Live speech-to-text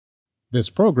This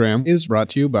program is brought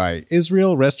to you by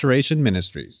Israel Restoration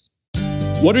Ministries.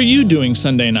 What are you doing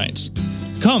Sunday nights?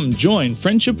 Come join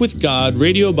Friendship with God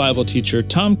radio Bible teacher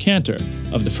Tom Cantor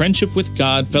of the Friendship with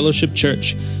God Fellowship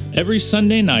Church every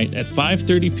Sunday night at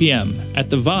 5:30 p.m. at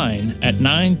The Vine at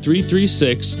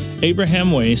 9336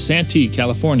 Abraham Way, Santee,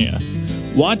 California.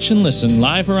 Watch and listen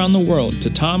live around the world to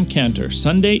Tom Cantor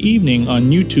Sunday evening on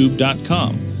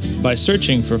YouTube.com by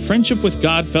searching for Friendship with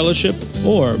God Fellowship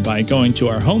or by going to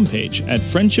our homepage at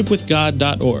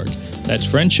friendshipwithgod.org. That's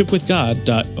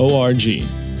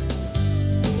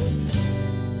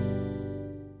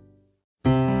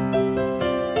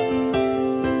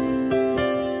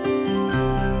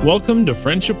Welcome to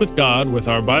Friendship with God with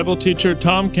our Bible teacher,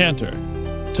 Tom Cantor.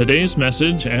 Today's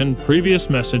message and previous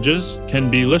messages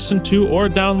can be listened to or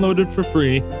downloaded for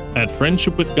free at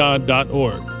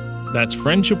friendshipwithgod.org. That's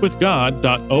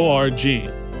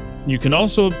friendshipwithgod.org. You can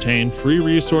also obtain free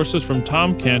resources from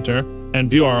Tom Cantor and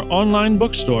view our online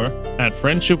bookstore at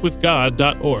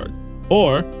friendshipwithgod.org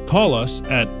or call us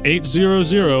at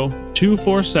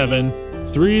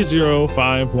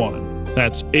 800-247-3051.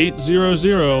 That's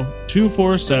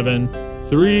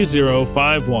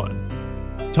 800-247-3051.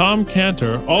 Tom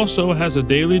Cantor also has a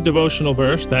daily devotional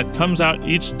verse that comes out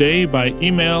each day by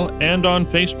email and on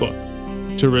Facebook.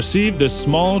 To receive this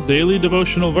small daily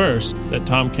devotional verse that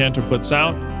Tom Cantor puts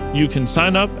out, you can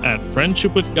sign up at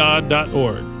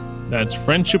friendshipwithgod.org. That's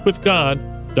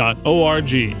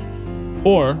friendshipwithgod.org.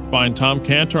 Or find Tom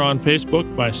Cantor on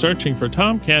Facebook by searching for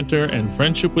Tom Cantor and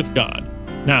Friendship with God.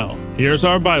 Now, here's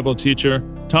our Bible teacher,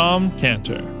 Tom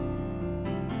Cantor.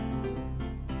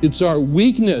 It's our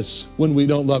weakness when we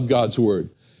don't love God's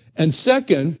word. And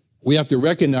second, we have to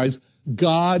recognize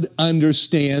God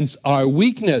understands our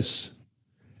weakness.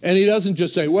 And he doesn't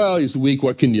just say, well, he's weak,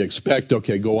 what can you expect?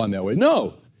 Okay, go on that way.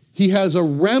 No, he has a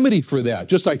remedy for that.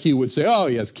 Just like he would say, oh,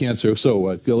 he has cancer, so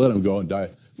what? Let him go and die.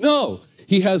 No,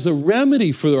 he has a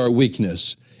remedy for our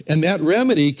weakness. And that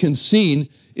remedy can be seen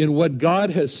in what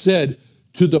God has said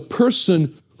to the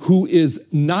person who is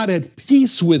not at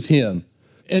peace with him.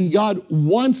 And God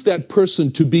wants that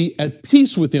person to be at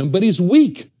peace with him, but he's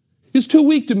weak. He's too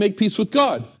weak to make peace with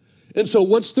God. And so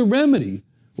what's the remedy?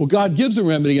 Well, God gives a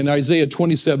remedy in Isaiah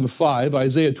 27:5.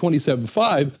 Isaiah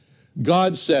 27:5,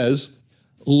 God says,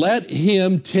 let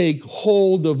him take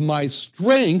hold of my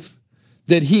strength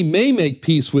that he may make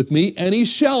peace with me, and he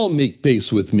shall make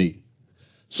peace with me.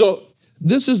 So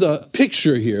this is a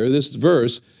picture here. This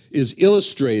verse is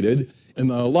illustrated in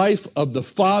the life of the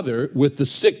father with the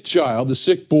sick child, the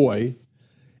sick boy.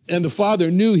 And the father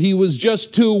knew he was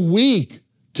just too weak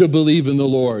to believe in the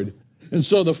Lord. And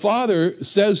so the father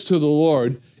says to the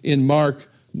Lord in Mark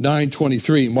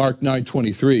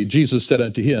 9:23, Jesus said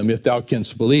unto him, if thou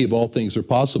canst believe, all things are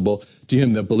possible to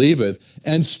him that believeth.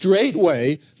 And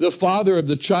straightway the father of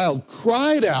the child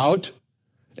cried out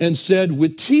and said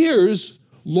with tears,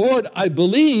 Lord, I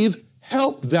believe,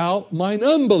 help thou mine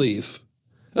unbelief.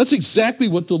 That's exactly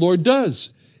what the Lord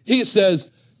does. He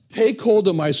says, take hold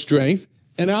of my strength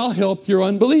and I'll help your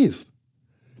unbelief.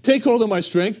 Take hold of my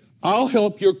strength, I'll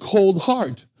help your cold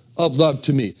heart of love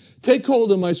to me. Take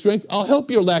hold of my strength, I'll help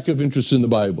your lack of interest in the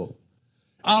Bible.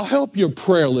 I'll help your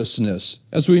prayerlessness.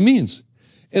 That's what he means.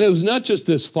 And it was not just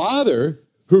this father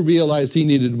who realized he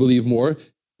needed to believe more.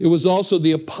 It was also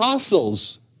the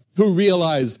apostles who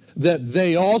realized that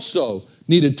they also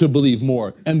needed to believe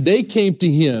more. And they came to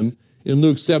him in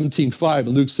Luke 17:5,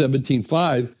 and Luke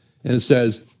 17:5, and it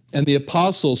says, and the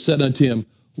apostles said unto him,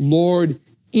 Lord,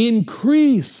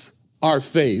 increase our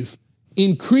faith.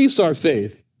 Increase our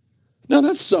faith. Now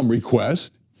that's some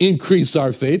request. Increase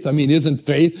our faith. I mean, isn't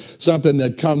faith something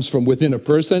that comes from within a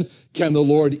person? Can the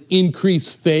Lord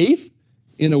increase faith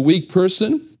in a weak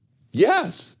person?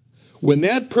 Yes. When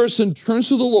that person turns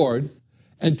to the Lord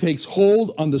and takes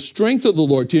hold on the strength of the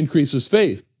Lord to increase his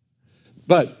faith.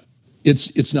 But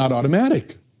it's not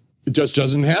automatic. It just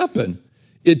doesn't happen.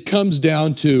 It comes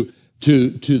down to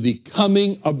the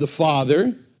coming of the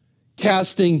Father,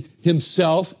 casting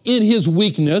himself in his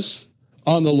weakness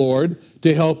on the Lord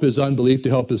to help his unbelief, to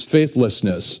help his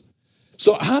faithlessness.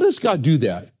 So how does God do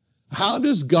that? How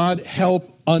does God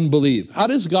help unbelief? How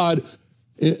does God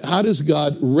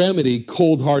remedy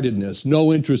cold-heartedness,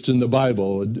 no interest in the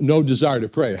Bible, no desire to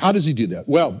pray? How does he do that?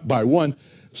 Well, by one,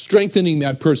 strengthening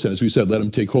that person. As we said, let him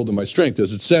take hold of my strength.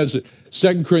 As it says,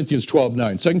 2 Corinthians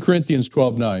 12:9. 2 Corinthians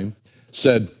 12:9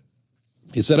 said,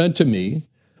 he said unto me,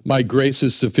 my grace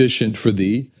is sufficient for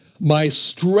thee. My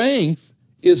strength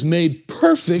is made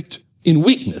perfect in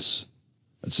weakness.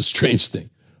 That's a strange thing.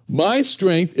 My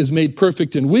strength is made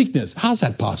perfect in weakness. How's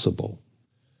that possible?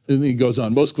 And then he goes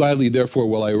on, most gladly, therefore,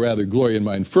 will I rather glory in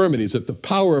my infirmities, that the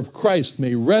power of Christ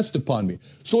may rest upon me.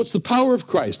 So it's the power of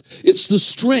Christ. It's the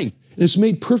strength. And it's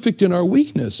made perfect in our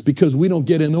weakness because we don't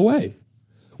get in the way.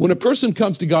 When a person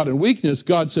comes to God in weakness,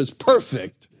 God says,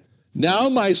 perfect. Now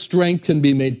my strength can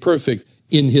be made perfect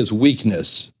in his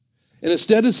weakness. And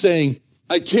instead of saying,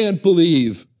 I can't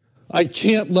believe, I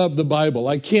can't love the Bible,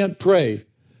 I can't pray,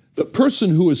 the person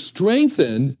who is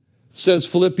strengthened says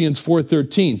Philippians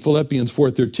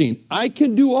 4:13, I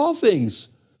can do all things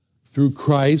through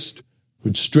Christ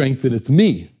which strengtheneth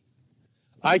me.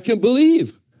 I can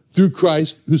believe through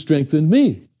Christ who strengthened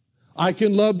me. I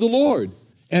can love the Lord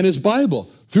and his Bible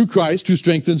through Christ who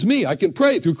strengthens me. I can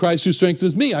pray through Christ who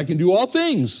strengthens me. I can do all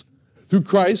things through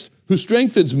Christ who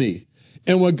strengthens me.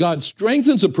 And when God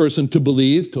strengthens a person to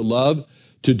believe, to love,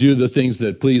 to do the things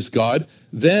that please God,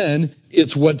 then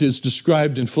it's what is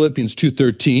described in Philippians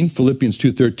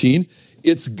 2:13.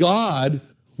 It's God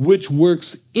which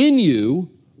works in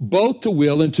you both to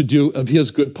will and to do of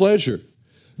his good pleasure.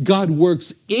 God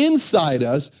works inside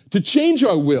us to change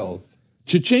our will,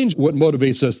 to change what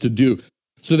motivates us to do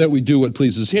so that we do what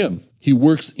pleases him. He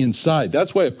works inside.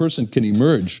 That's why a person can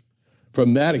emerge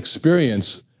from that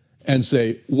experience and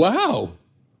say, wow,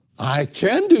 I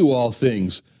can do all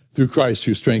things through Christ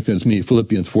who strengthens me,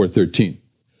 Philippians 4:13.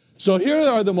 So here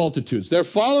are the multitudes. They're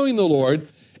following the Lord,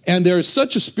 and there's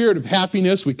such a spirit of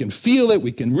happiness. We can feel it.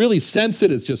 We can really sense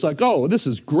it. It's just like, oh, this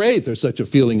is great. There's such a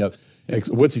feeling of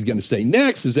what's he going to say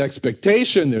next. There's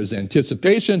expectation. There's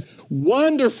anticipation.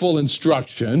 Wonderful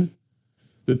instruction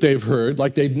that they've heard,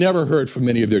 like they've never heard from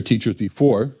any of their teachers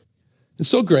before. It's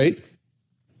so great.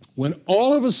 When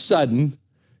all of a sudden,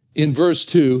 in verse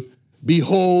 2,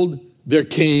 behold, there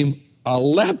came a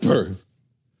leper.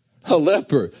 A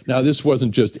leper. Now, this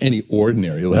wasn't just any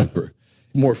ordinary leper.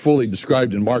 More fully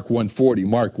described in Mark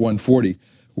 1:40,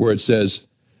 where it says,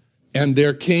 and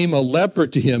there came a leper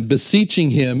to him, beseeching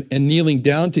him and kneeling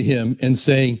down to him and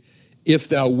saying, if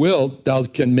thou wilt, thou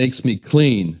can make me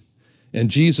clean. And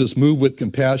Jesus, moved with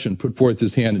compassion, put forth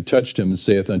his hand and touched him and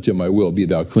saith unto him, I will, be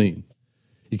thou clean.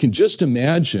 You can just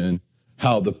imagine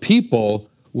how the people,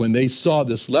 when they saw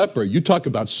this leper, you talk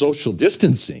about social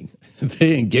distancing.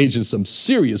 They engaged in some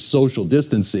serious social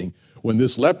distancing when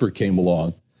this leper came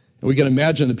along. And we can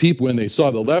imagine the people when they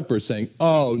saw the leper saying,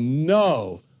 oh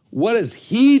no, what is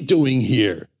he doing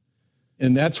here?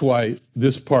 And that's why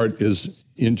this part is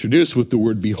introduced with the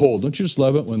word behold. Don't you just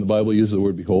love it when the Bible uses the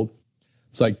word behold?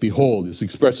 It's like behold, it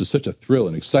expresses such a thrill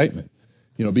and excitement.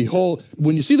 You know, behold,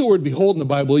 when you see the word behold in the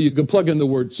Bible, you can plug in the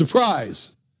word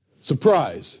surprise.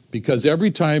 Surprise, because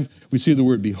every time we see the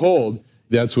word behold,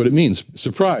 that's what it means,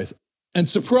 surprise. And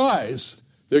surprise,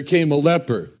 there came a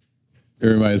leper. It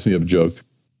reminds me of a joke.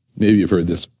 Maybe you've heard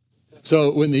this.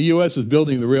 So when the U.S. is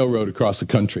building the railroad across the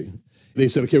country, they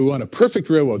said, okay, we want a perfect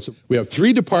railroad. So we have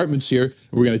 3 departments here, and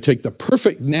we're going to take the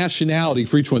perfect nationality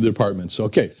for each one of the departments.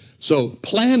 Okay, so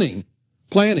planning.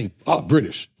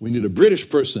 British. We need a British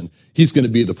person. He's going to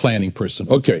be the planning person.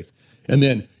 Okay, and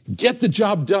then get the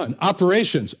job done.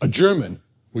 Operations, a German.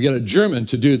 We got a German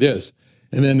to do this.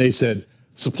 And then they said,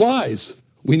 supplies.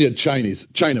 We need a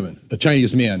Chinaman, a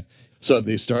Chinese man. So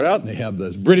they start out and they have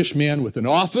this British man with an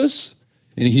office,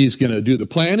 and he's going to do the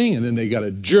planning. And then they got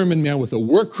a German man with a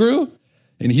work crew,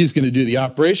 and he's going to do the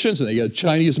operations. And they got a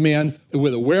Chinese man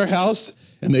with a warehouse,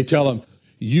 and they tell him,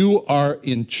 you are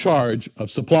in charge of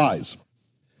supplies.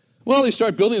 Well, they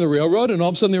start building the railroad, and all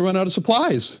of a sudden they run out of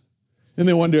supplies. And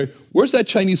they wonder, where's that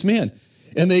Chinese man?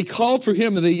 And they called for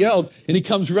him and they yelled, and he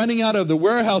comes running out of the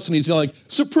warehouse and he's like,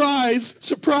 surprise,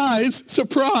 surprise,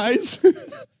 surprise.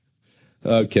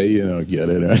 Okay, you don't get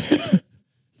it.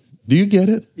 Do you get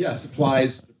it? Yeah,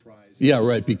 supplies, surprise. Yeah,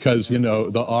 right, because, you know,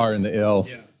 the R and the L.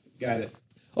 Yeah, got it.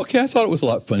 Okay, I thought it was a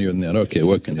lot funnier than that. Okay,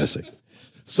 what can I say?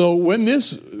 So when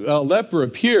this leper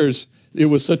appears, it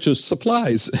was such a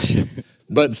surprise.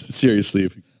 But seriously.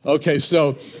 Okay,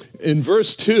 so in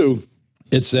verse 2,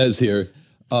 it says here,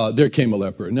 there came a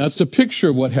leper. Now, it's a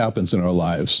picture of what happens in our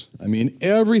lives. I mean,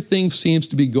 everything seems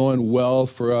to be going well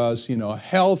for us. You know,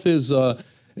 health is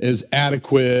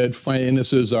adequate,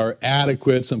 finances are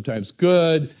adequate, sometimes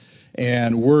good,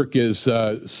 and work is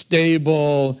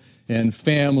stable, and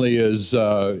family is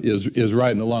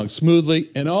riding along smoothly.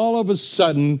 And all of a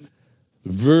sudden,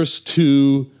 verse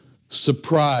 2,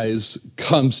 surprise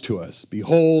comes to us.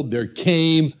 Behold, there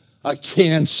came a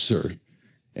cancer.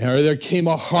 Or there came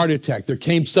a heart attack. There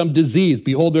came some disease.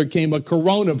 Behold, there came a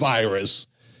coronavirus.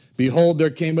 Behold, there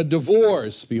came a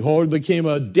divorce. Behold, there came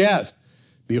a death.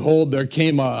 Behold, there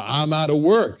came a I'm out of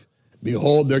work.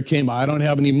 Behold, there came I don't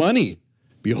have any money.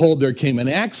 Behold, there came an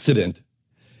accident.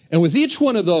 And with each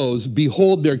one of those,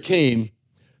 behold, there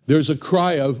there's a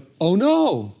cry of, oh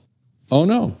no, oh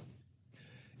no.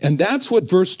 And that's what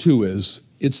verse 2 is.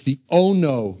 It's the oh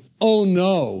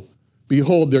no,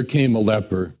 behold, there came a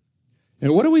leper.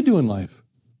 And what do we do in life?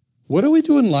 What do we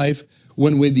do in life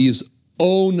when these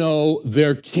oh no,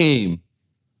 there came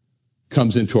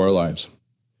comes into our lives?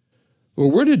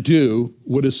 Well, we're to do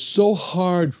what is so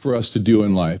hard for us to do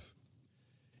in life.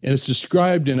 And it's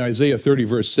described in Isaiah 30,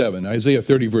 verse 7. Isaiah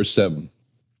 30, verse 7,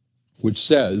 which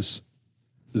says,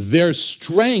 their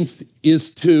strength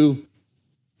is to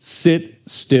sit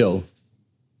still.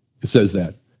 It says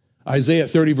that. Isaiah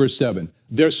 30, verse 7.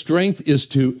 Their strength is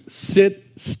to sit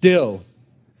still.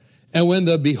 And when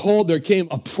behold, there came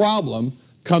a problem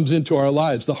comes into our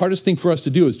lives, the hardest thing for us to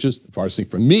do is the hardest thing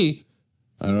for me,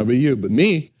 I don't know about you, but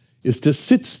me, is to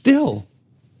sit still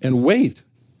and wait.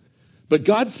 But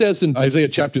God says in Isaiah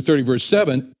chapter 30, verse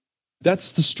 7,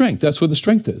 that's the strength. That's where the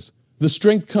strength is. The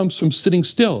strength comes from sitting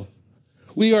still.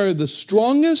 We are the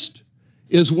strongest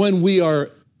is when we are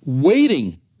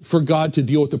waiting for God to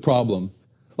deal with the problem.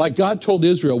 Like God told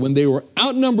Israel when they were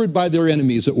outnumbered by their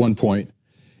enemies at one point,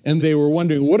 and they were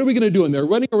wondering, what are we going to do? And they're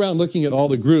running around looking at all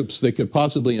the groups they could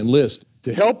possibly enlist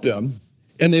to help them.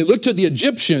 And they looked at the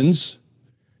Egyptians,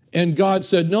 and God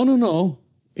said, no.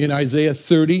 In Isaiah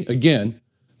 30, again,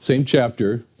 same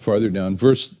chapter, farther down,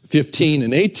 verse 15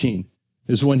 and 18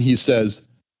 is when he says,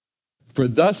 for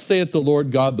thus saith the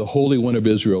Lord God, the Holy One of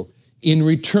Israel, in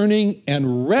returning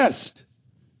and rest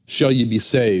shall ye be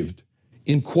saved.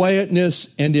 In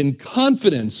quietness and in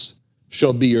confidence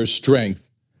shall be your strength.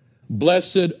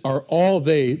 Blessed are all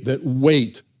they that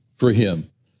wait for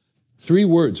him. 3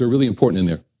 words are really important in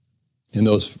there, in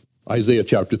those Isaiah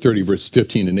chapter 30, verse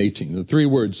 15 and 18. The 3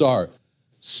 words are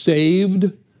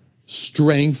saved,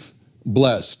 strength,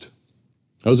 blessed.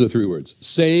 Those are the 3 words.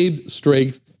 Saved,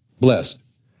 strength, blessed.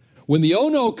 When the oh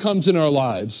no comes in our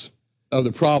lives of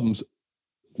the problems,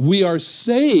 we are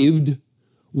saved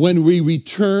when we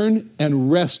return and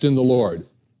rest in the Lord.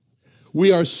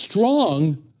 We are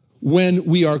strong when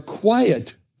we are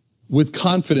quiet with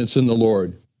confidence in the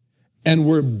Lord. And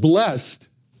we're blessed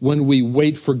when we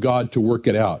wait for God to work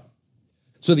it out.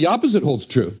 So the opposite holds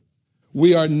true.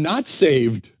 We are not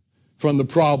saved from the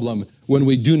problem when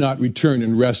we do not return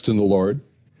and rest in the Lord,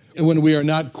 and when we are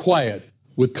not quiet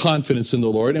with confidence in the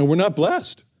Lord, and we're not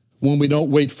blessed when we don't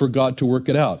wait for God to work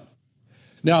it out.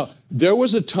 Now, there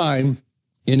was a time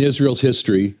in Israel's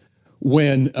history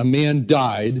when a man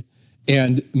died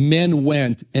and men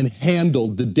went and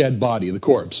handled the dead body, the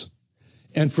corpse.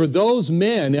 And for those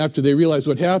men, after they realized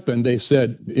what happened, they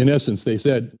said,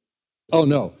 oh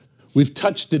no, we've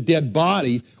touched a dead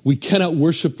body. We cannot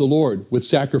worship the Lord with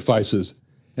sacrifices.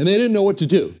 And they didn't know what to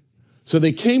do. So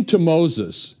they came to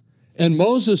Moses, and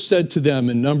Moses said to them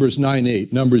in Numbers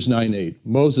 9:8,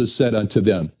 Moses said unto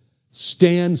them,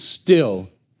 stand still,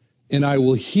 and I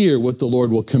will hear what the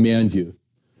Lord will command you.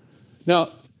 Now,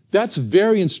 that's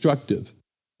very instructive.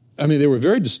 I mean, they were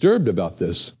very disturbed about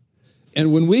this.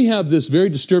 And when we have this very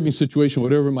disturbing situation,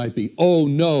 whatever it might be, oh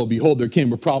no, behold, there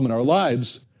came a problem in our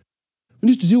lives, we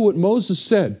need to do what Moses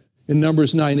said in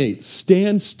Numbers 9:8,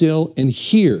 stand still and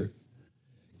hear.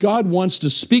 God wants to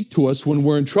speak to us when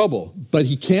we're in trouble, but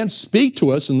he can't speak to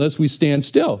us unless we stand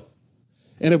still.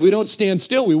 And if we don't stand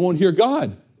still, we won't hear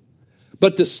God.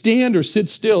 But to stand or sit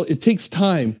still, it takes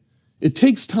time. It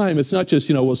takes time. It's not just,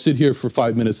 we'll sit here for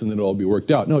 5 minutes and then it'll all be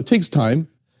worked out. No, it takes time.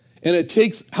 And it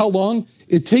takes how long?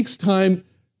 It takes time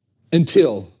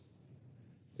until.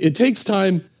 It takes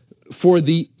time for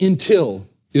the until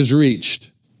is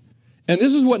reached. And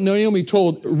this is what Naomi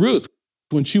told Ruth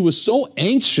when she was so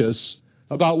anxious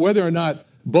about whether or not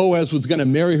Boaz was going to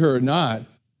marry her or not.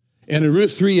 And in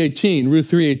Ruth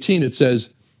 3:18, it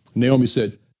says, Naomi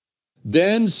said,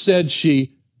 then said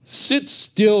she, sit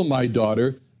still, my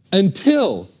daughter,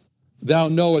 until thou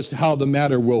knowest how the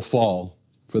matter will fall.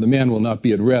 For the man will not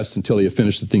be at rest until he have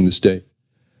finished the thing this day.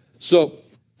 So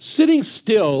sitting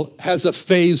still has a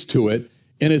phase to it.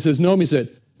 And it says, Naomi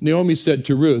said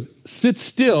to Ruth, sit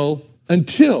still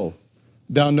until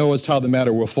thou knowest how the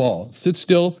matter will fall. Sit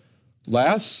still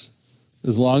lasts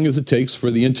as long as it takes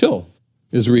for the until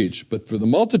is reached. But for the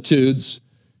multitudes,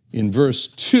 in verse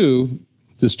 2,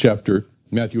 this chapter,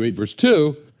 Matthew 8, verse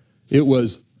 2, it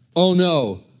was, oh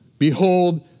no,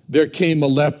 behold, there came a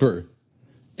leper.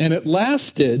 And it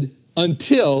lasted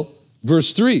until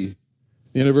verse 3,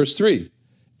 the end of verse 3.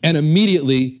 And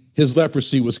immediately his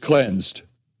leprosy was cleansed.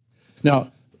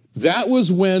 Now, that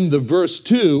was when the verse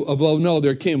 2 of, oh no,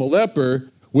 there came a leper,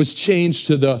 was changed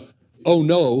to the, oh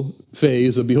no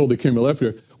phase of, behold, there came a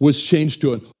leper, was changed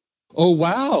to an, oh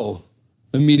wow,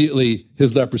 immediately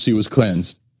his leprosy was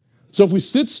cleansed. So if we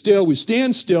sit still, we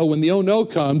stand still when the oh no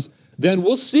comes, then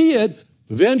we'll see it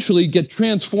eventually get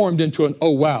transformed into an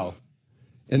oh wow.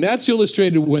 And that's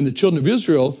illustrated when the children of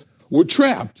Israel were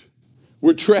trapped.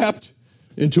 Were trapped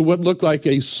into what looked like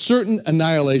a certain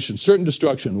annihilation, certain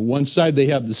destruction. One side they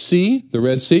have the sea, the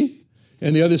Red Sea,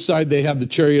 and the other side they have the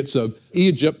chariots of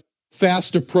Egypt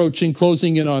fast approaching,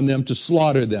 closing in on them to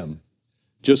slaughter them,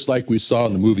 just like we saw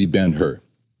in the movie Ben-Hur.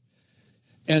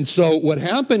 And so what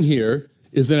happened here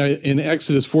is that in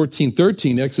Exodus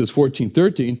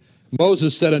 14:13,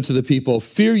 Moses said unto the people,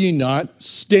 fear ye not,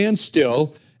 stand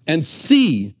still, and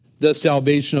see the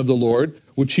salvation of the Lord,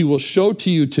 which he will show to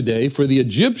you today. For the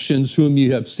Egyptians whom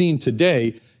you have seen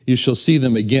today, you shall see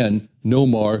them again no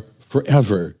more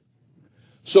forever.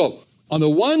 So on the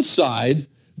one side,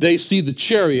 they see the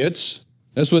chariots.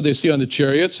 That's what they see on the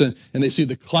chariots, and they see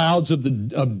the clouds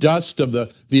of dust of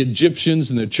the Egyptians,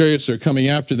 and the chariots are coming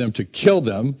after them to kill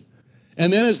them.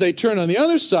 And then as they turn on the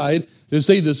other side, they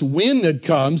see this wind that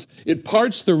comes, it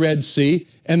parts the Red Sea,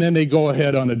 and then they go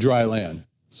ahead on a dry land.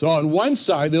 So on one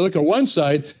side, they look at one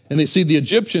side, and they see the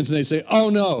Egyptians, and they say, oh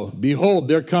no, behold,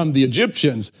 there come the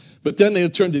Egyptians. But then they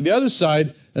turn to the other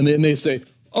side, and they say,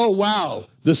 oh wow,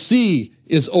 the sea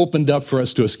is opened up for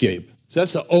us to escape. So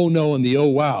that's the oh no and the oh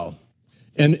wow.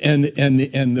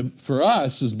 And for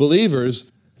us as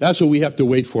believers, that's what we have to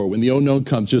wait for. When the oh no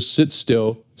comes, just sit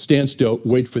still, stand still,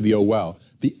 wait for the oh wow.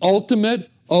 The ultimate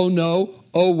oh no,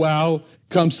 oh wow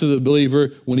comes to the believer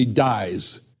when he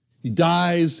dies. He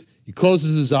dies, he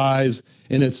closes his eyes,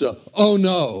 and it's a oh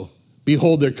no,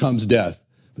 behold, there comes death.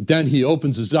 But then he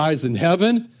opens his eyes in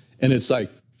heaven, and it's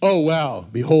like, oh wow,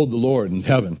 behold the Lord in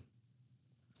heaven.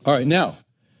 All right, now,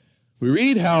 we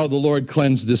read how the Lord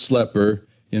cleansed this leper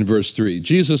in verse 3.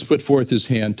 Jesus put forth his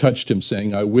hand, touched him,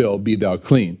 saying, I will, be thou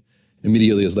clean.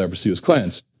 Immediately his leprosy was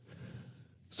cleansed.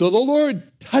 So the Lord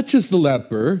touches the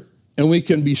leper, and we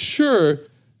can be sure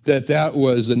that that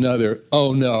was another,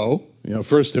 oh no.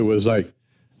 First it was like,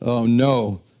 oh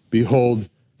no, behold,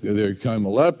 there came a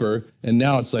leper. And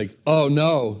now it's like, oh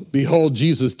no, behold,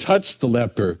 Jesus touched the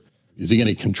leper. Is he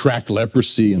going to contract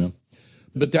leprosy?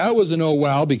 But that was an oh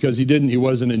wow, because he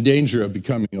wasn't in danger of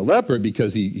becoming a leper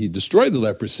because he destroyed the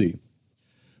leprosy.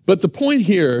 But the point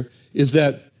here is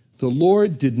that the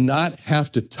Lord did not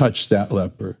have to touch that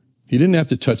leper. He didn't have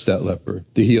to touch that leper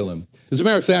to heal him. As a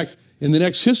matter of fact, in the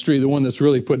next history, the one that's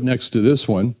really put next to this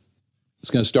one,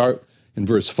 it's going to start in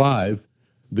verse 5.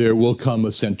 There will come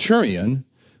a centurion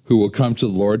who will come to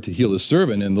the Lord to heal his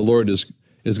servant, and the Lord is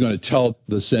going to tell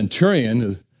the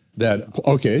centurion that,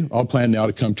 okay, I'll plan now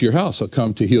to come to your house. I'll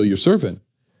come to heal your servant.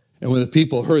 And when the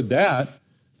people heard that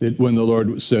when the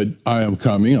Lord said, I'm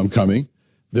coming,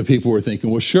 the people were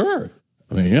thinking, well, sure.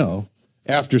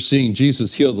 After seeing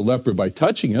Jesus heal the leper by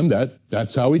touching him,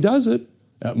 that's how he does it.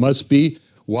 That must be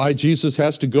why Jesus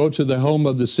has to go to the home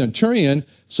of the centurion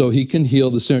so he can heal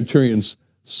the centurion's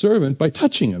servant by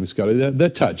touching him. He's got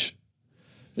that touch.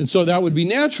 And so that would be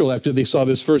natural. After they saw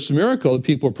this first miracle,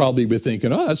 people would probably be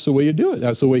thinking, oh, that's the way you do it.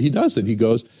 That's the way he does it.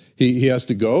 He has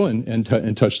to go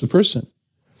and touch the person.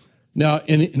 Now,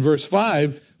 in verse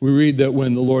 5, we read that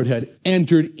when the Lord had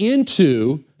entered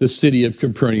into the city of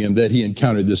Capernaum, that he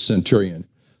encountered this centurion.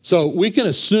 So we can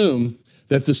assume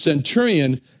that the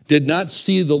centurion did not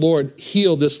see the Lord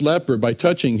heal this leper by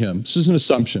touching him. This is an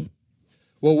assumption.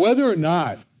 Well, whether or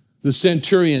not the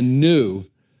centurion knew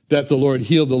that the Lord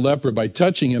healed the leper by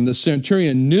touching him, the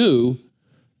centurion knew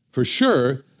for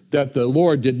sure that the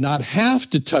Lord did not have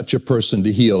to touch a person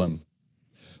to heal him.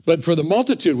 But for the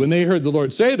multitude, when they heard the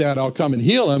Lord say that, I'll come and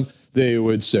heal him, they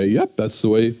would say, yep, that's the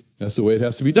way it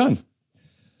has to be done.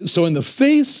 So in the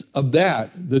face of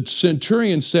that, the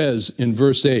centurion says in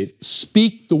verse 8,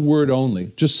 speak the word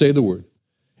only, just say the word,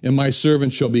 and my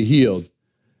servant shall be healed.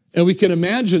 And we can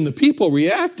imagine the people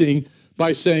reacting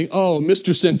by saying, oh,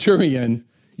 Mr. Centurion,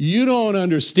 you don't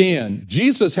understand.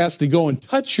 Jesus has to go and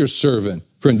touch your servant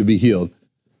for him to be healed.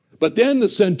 But then the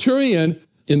centurion,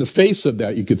 in the face of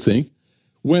that, you could think,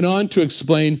 went on to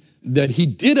explain that he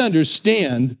did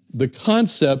understand the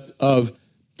concept of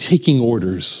taking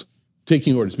orders,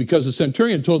 because the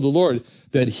centurion told the Lord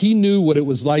that he knew what it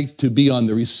was like to be on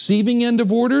the receiving end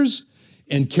of orders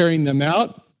and carrying them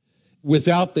out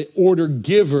without the order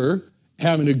giver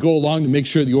having to go along to make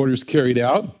sure the order is carried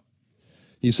out.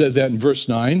 He says that in verse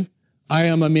 9, I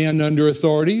am a man under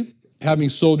authority, having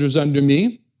soldiers under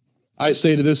me. I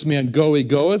say to this man, go, he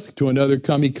goeth, to another,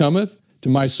 come, he cometh, to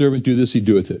my servant, do this, he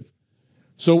doeth it.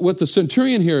 So what the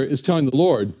centurion here is telling the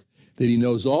Lord, that he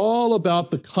knows all about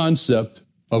the concept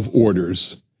of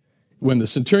orders. When the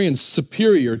centurion's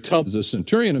superior tells the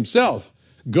centurion himself,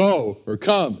 go or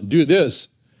come, do this,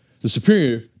 the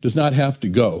superior does not have to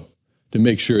go. to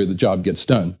make sure the job gets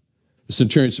done. The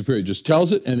centurion superior just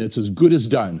tells it, and it's as good as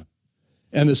done.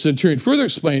 And the centurion further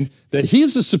explained that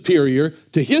he's the superior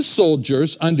to his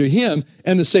soldiers under him,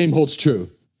 and the same holds true.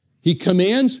 He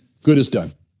commands, good as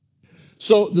done.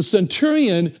 So the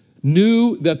centurion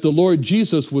knew that the Lord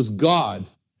Jesus was God.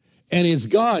 And as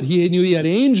God, he knew he had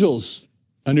angels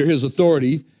under his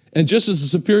authority. And just as the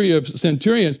superior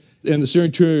centurion and the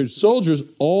centurion's soldiers,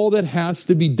 all that has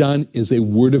to be done is a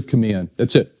word of command.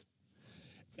 That's it.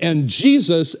 And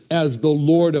Jesus, as the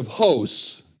Lord of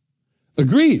hosts,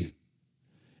 agreed.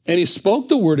 And he spoke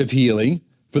the word of healing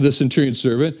for the centurion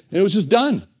servant, and it was just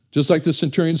done, just like the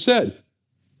centurion said.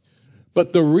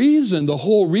 But the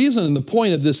whole reason and the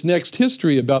point of this next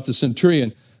history about the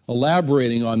centurion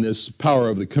elaborating on this power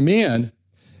of the command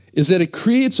is that it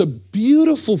creates a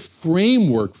beautiful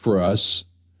framework for us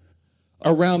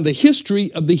around the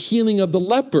history of the healing of the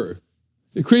leper.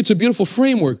 It creates a beautiful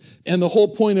framework. And the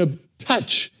whole point of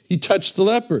touch, he touched the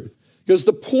leper. Because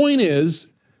the point is,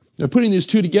 putting these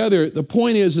two together, the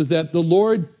point is that the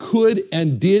Lord could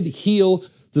and did heal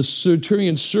the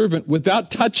centurion servant without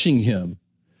touching him.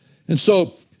 And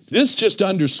so this just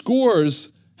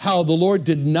underscores how the Lord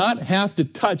did not have to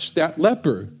touch that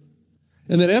leper.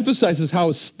 And that emphasizes how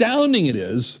astounding it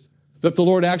is that the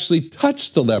Lord actually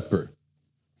touched the leper.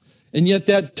 And yet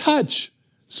that touch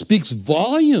speaks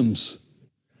volumes,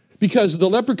 because the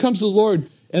leper comes to the Lord,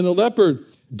 and the leper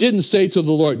didn't say to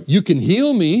the Lord, you can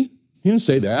heal me. He didn't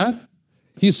say that.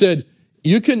 He said,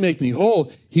 you can make me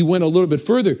whole. He went a little bit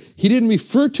further. He didn't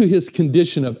refer to his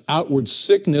condition of outward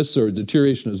sickness or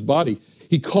deterioration of his body.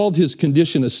 He called his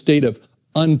condition a state of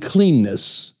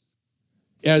uncleanness,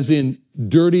 as in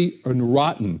dirty and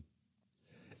rotten.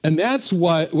 And that's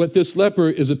what this leper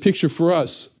is a picture for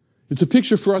us. It's a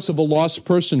picture for us of a lost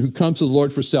person who comes to the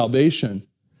Lord for salvation.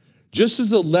 Just as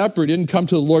the leper didn't come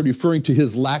to the Lord referring to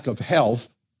his lack of health,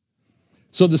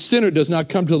 so the sinner does not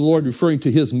come to the Lord referring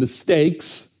to his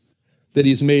mistakes that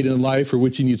he's made in life for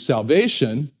which he needs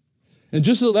salvation. And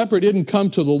just as the leper didn't come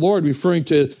to the Lord referring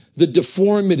to the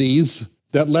deformities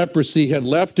that leprosy had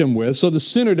left him with, so the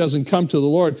sinner doesn't come to the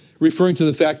Lord referring to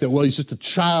the fact that, well, he's just a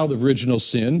child of original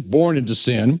sin, born into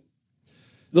sin.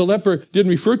 The leper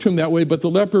didn't refer to him that way, but the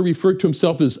leper referred to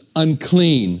himself as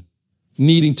unclean,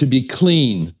 needing to be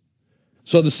clean.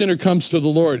 So the sinner comes to the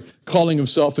Lord calling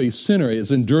himself a sinner,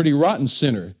 as in dirty, rotten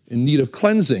sinner, in need of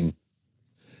cleansing.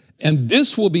 And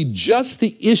this will be just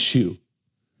the issue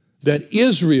that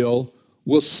Israel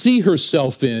will see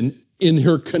herself in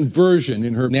her conversion,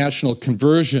 in her national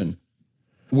conversion.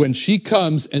 When she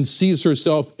comes and sees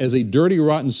herself as a dirty,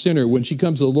 rotten sinner, when she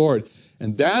comes to the Lord.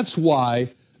 And that's why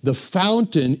the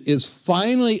fountain is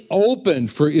finally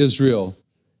opened for Israel.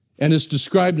 And it's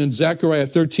described in Zechariah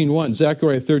 13:1.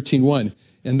 Zechariah 13:1.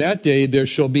 In that day there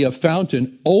shall be a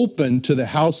fountain open to the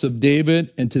house of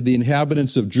David and to the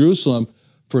inhabitants of Jerusalem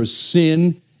for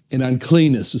sin and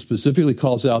uncleanness. It specifically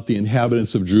calls out the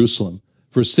inhabitants of Jerusalem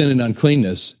for sin and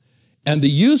uncleanness. And the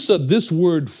use of this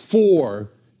word for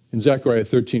in Zechariah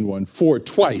 13:1, for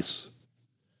twice,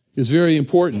 is very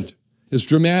important. It's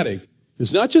dramatic.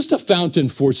 It's not just a fountain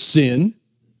for sin.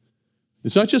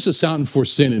 It's not just a fountain for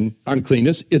sin and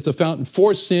uncleanness. It's a fountain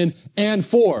for sin and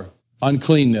for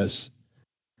uncleanness.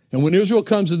 And when Israel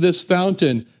comes to this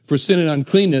fountain for sin and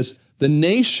uncleanness, the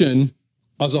nation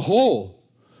as a whole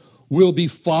will be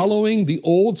following the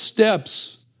old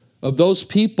steps of those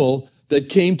people that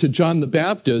came to John the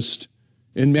Baptist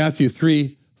in Matthew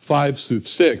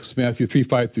 3:5-6. Matthew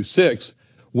 3:5-6,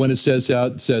 when it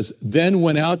says, then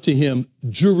went out to him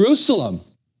Jerusalem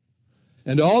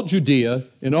and all Judea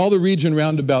and all the region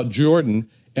round about Jordan,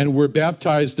 and were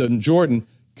baptized in Jordan,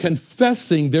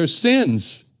 confessing their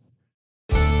sins.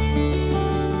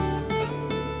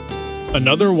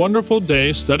 Another wonderful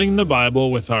day studying the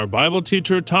Bible with our Bible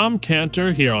teacher Tom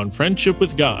Cantor here on Friendship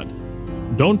with God.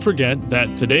 Don't forget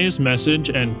that today's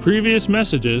message and previous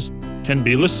messages can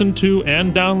be listened to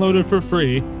and downloaded for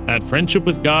free at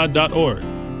friendshipwithgod.org.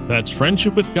 That's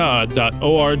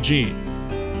friendshipwithgod.org.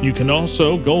 You can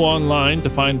also go online to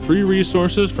find free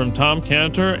resources from Tom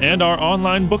Cantor and our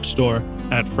online bookstore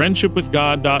at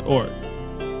friendshipwithgod.org.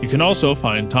 You can also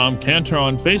find Tom Cantor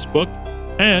on Facebook,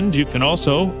 and you can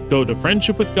also go to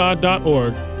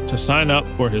friendshipwithgod.org to sign up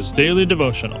for his daily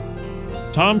devotional.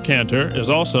 Tom Cantor is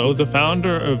also the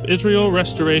founder of Israel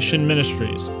Restoration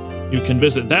Ministries. You can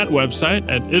visit that website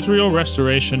at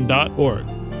israelrestoration.org.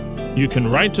 You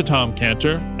can write to Tom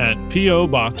Cantor at P.O.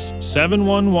 Box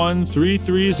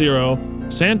 711330,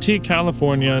 Santee,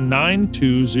 California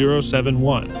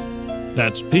 92071.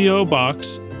 That's P.O.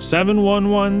 Box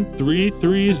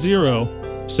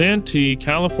 711330, Santee,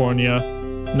 California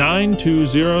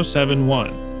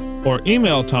 92071 or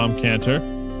email Tom Cantor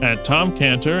at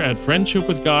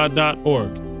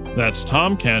tomcantor@friendshipwithgod.org. That's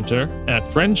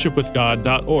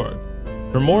tomcantor@friendshipwithgod.org.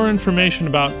 For more information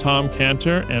about Tom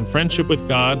Cantor and Friendship with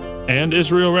God and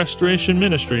Israel Restoration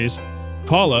Ministries,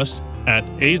 call us at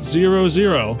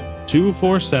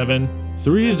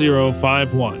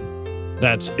 800-247-3051.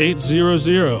 That's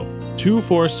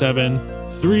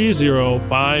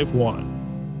 800-247-3051.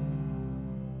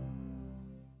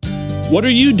 What are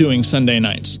you doing Sunday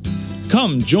nights?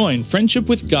 Come join Friendship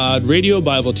with God radio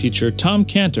Bible teacher Tom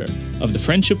Cantor of the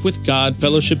Friendship with God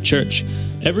Fellowship Church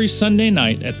every Sunday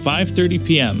night at 5:30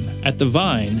 p.m. at The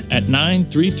Vine at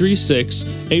 9336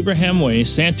 Abraham Way,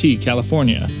 Santee,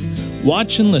 California.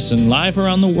 Watch and listen live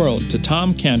around the world to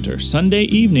Tom Cantor Sunday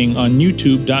evening on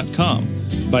YouTube.com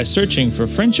by searching for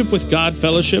Friendship with God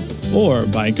Fellowship or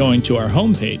by going to our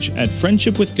homepage at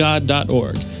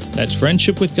friendshipwithgod.org. That's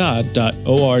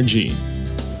friendshipwithgod.org.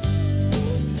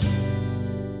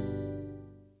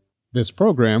 This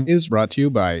program is brought to you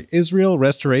by Israel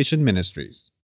Restoration Ministries.